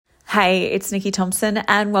Hey, it's Nikki Thompson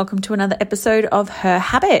and welcome to another episode of Her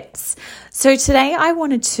Habits. So today I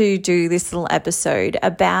wanted to do this little episode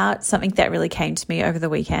about something that really came to me over the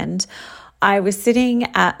weekend. I was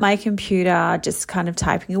sitting at my computer just kind of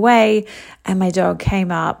typing away and my dog came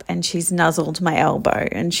up and she's nuzzled my elbow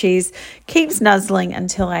and she's keeps nuzzling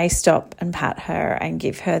until I stop and pat her and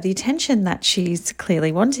give her the attention that she's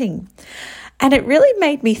clearly wanting. And it really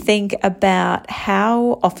made me think about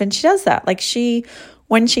how often she does that.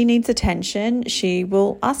 When she needs attention, she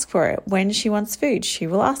will ask for it. When she wants food, she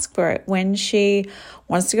will ask for it. When she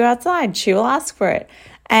wants to go outside, she will ask for it.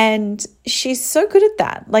 And she's so good at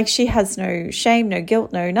that. She has no shame, no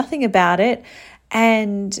guilt, nothing about it.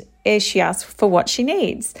 And she asks for what she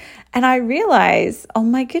needs. And I realize, oh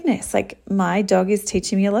my goodness, my dog is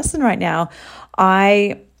teaching me a lesson right now.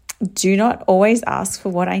 I do not always ask for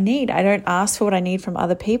what I need. I don't ask for what I need from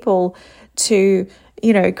other people to,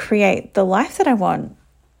 create the life that I want.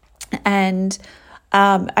 And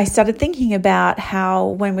I started thinking about how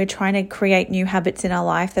when we're trying to create new habits in our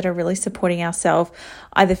life that are really supporting ourselves,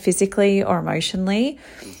 either physically or emotionally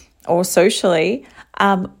or socially,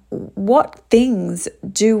 what things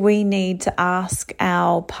do we need to ask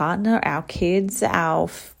our partner, our kids, our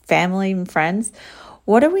family and friends?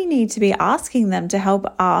 What do we need to be asking them to help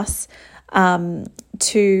us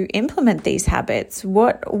to implement these habits?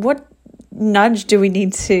 What nudge do we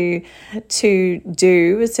need to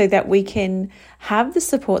do so that we can have the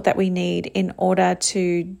support that we need in order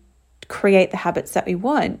to create the habits that we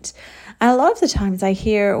want? And a lot of the times I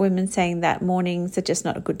hear women saying that mornings are just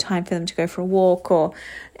not a good time for them to go for a walk, or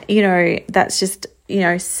that's just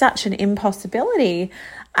such an impossibility.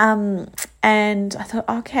 And I thought,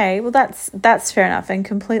 okay, well that's fair enough and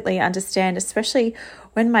completely understand, especially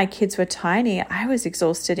when my kids were tiny. I was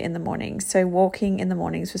exhausted in the mornings, so walking in the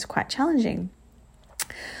mornings was quite challenging.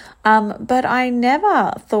 But I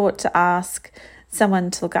never thought to ask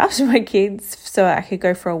someone to look after my kids so I could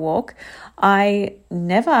go for a walk. I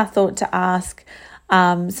never thought to ask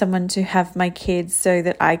someone to have my kids so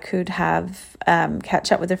that I could have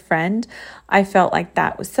catch up with a friend. I felt like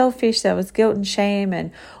that was selfish. There was guilt and shame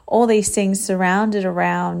and all these things surrounded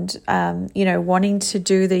around, wanting to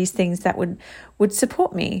do these things that would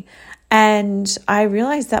support me. And I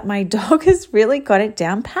realized that my dog has really got it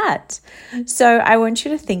down pat. So I want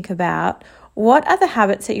you to think about, what are the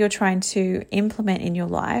habits that you're trying to implement in your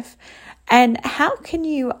life? And how can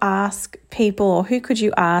you ask people, or who could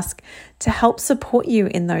you ask to help support you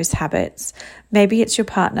in those habits? Maybe it's your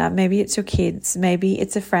partner, maybe it's your kids, maybe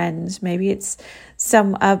it's a friend, maybe it's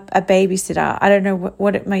a babysitter. I don't know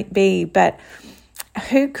what it might be, but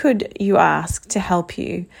who could you ask to help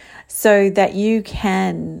you so that you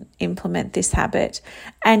can implement this habit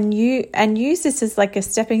and use this as like a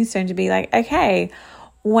stepping stone to be like, okay,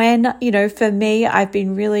 when, for me, I've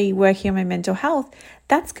been really working on my mental health,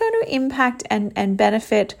 that's going to impact and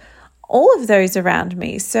benefit all of those around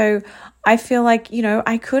me. So I feel like,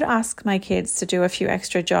 I could ask my kids to do a few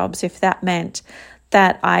extra jobs if that meant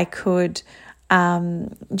that I could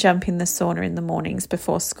jump in the sauna in the mornings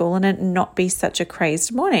before school and it not be such a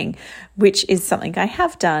crazed morning, which is something I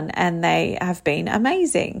have done and they have been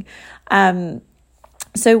amazing.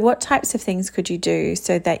 So what types of things could you do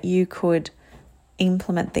so that you could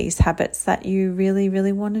implement these habits that you really,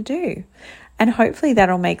 really want to do? And hopefully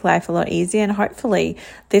that'll make life a lot easier. And hopefully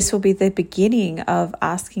this will be the beginning of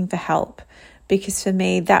asking for help. Because for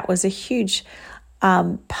me, that was a huge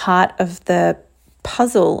part of the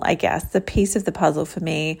puzzle, I guess. The piece of the puzzle for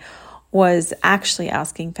me was actually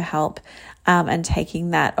asking for help and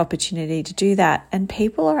taking that opportunity to do that. And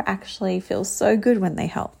people are actually feel so good when they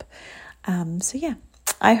help. So yeah.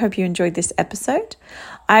 I hope you enjoyed this episode.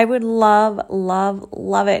 I would love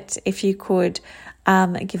it if you could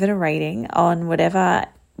give it a rating on whatever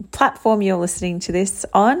platform you're listening to this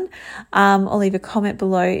on, or leave a comment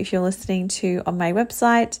below if you're listening to on my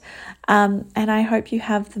website. And I hope you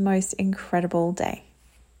have the most incredible day.